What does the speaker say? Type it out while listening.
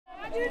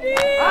There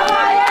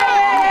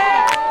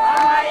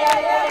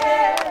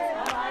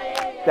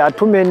are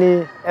too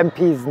many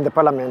MPs in the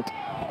parliament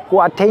who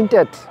are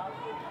tainted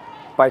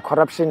by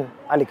corruption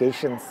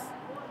allegations.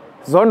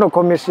 Zondo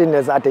Commission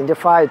has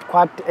identified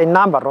quite a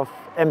number of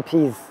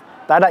MPs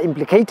that are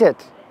implicated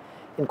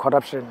in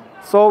corruption.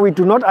 So we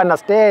do not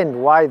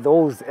understand why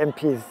those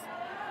MPs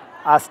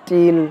are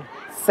still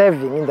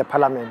serving in the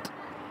parliament.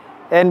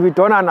 And we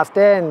don't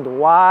understand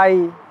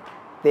why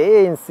the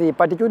ANC,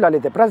 particularly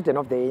the president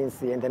of the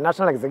ANC and the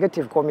National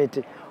Executive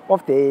Committee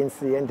of the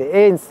ANC and the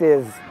ANC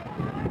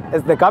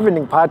as the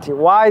governing party,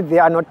 why they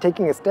are not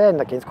taking a stand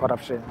against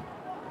corruption.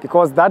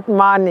 Because that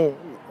money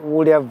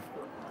would have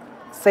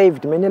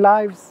saved many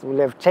lives, would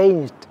have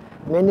changed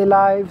many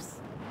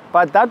lives.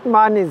 But that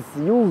money is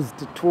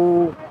used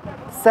to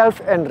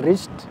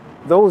self-enrich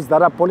those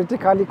that are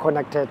politically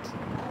connected.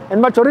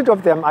 And majority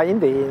of them are in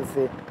the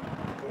ANC.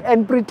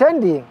 And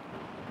pretending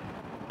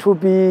to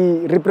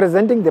be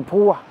representing the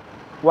poor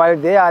while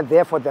they are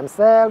there for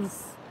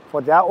themselves,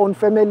 for their own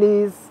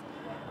families.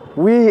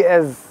 We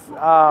as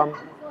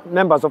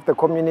members of the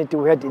community,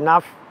 we had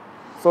enough,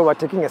 so we're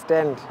taking a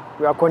stand.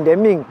 We are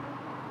condemning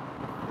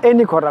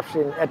any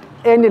corruption at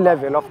any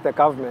level of the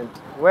government,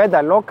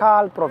 whether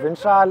local,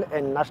 provincial,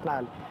 and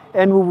national.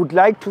 And we would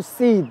like to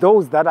see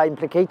those that are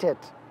implicated,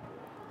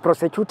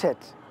 prosecuted,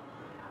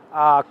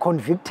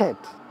 convicted,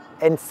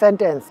 and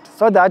sentenced,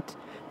 so that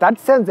that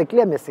sends a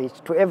clear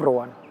message to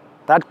everyone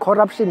that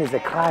corruption is a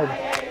crime.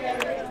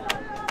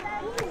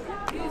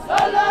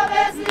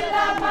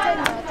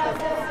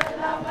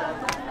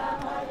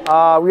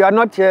 We are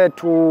not here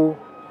to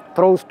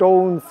throw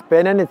stones,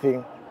 ban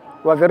anything.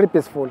 We are very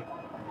peaceful.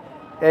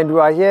 And we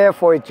are here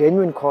for a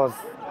genuine cause,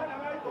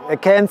 a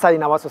cancer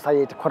in our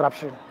society,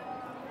 corruption.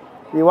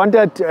 We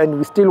wanted, and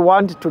we still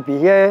want to be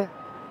here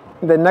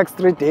in the next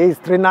 3 days,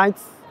 3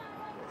 nights,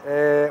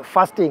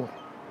 fasting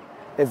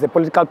as a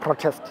political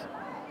protest.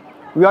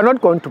 We are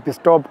not going to be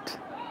stopped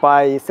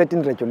by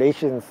certain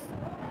regulations.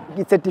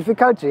 It's a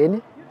difficult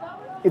journey.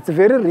 It's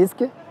very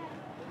risky.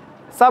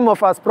 Some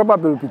of us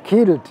probably will be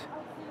killed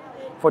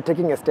for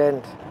taking a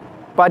stand.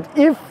 But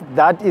if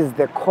that is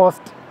the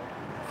cost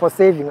for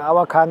saving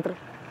our country,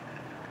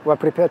 we're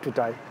prepared to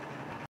die.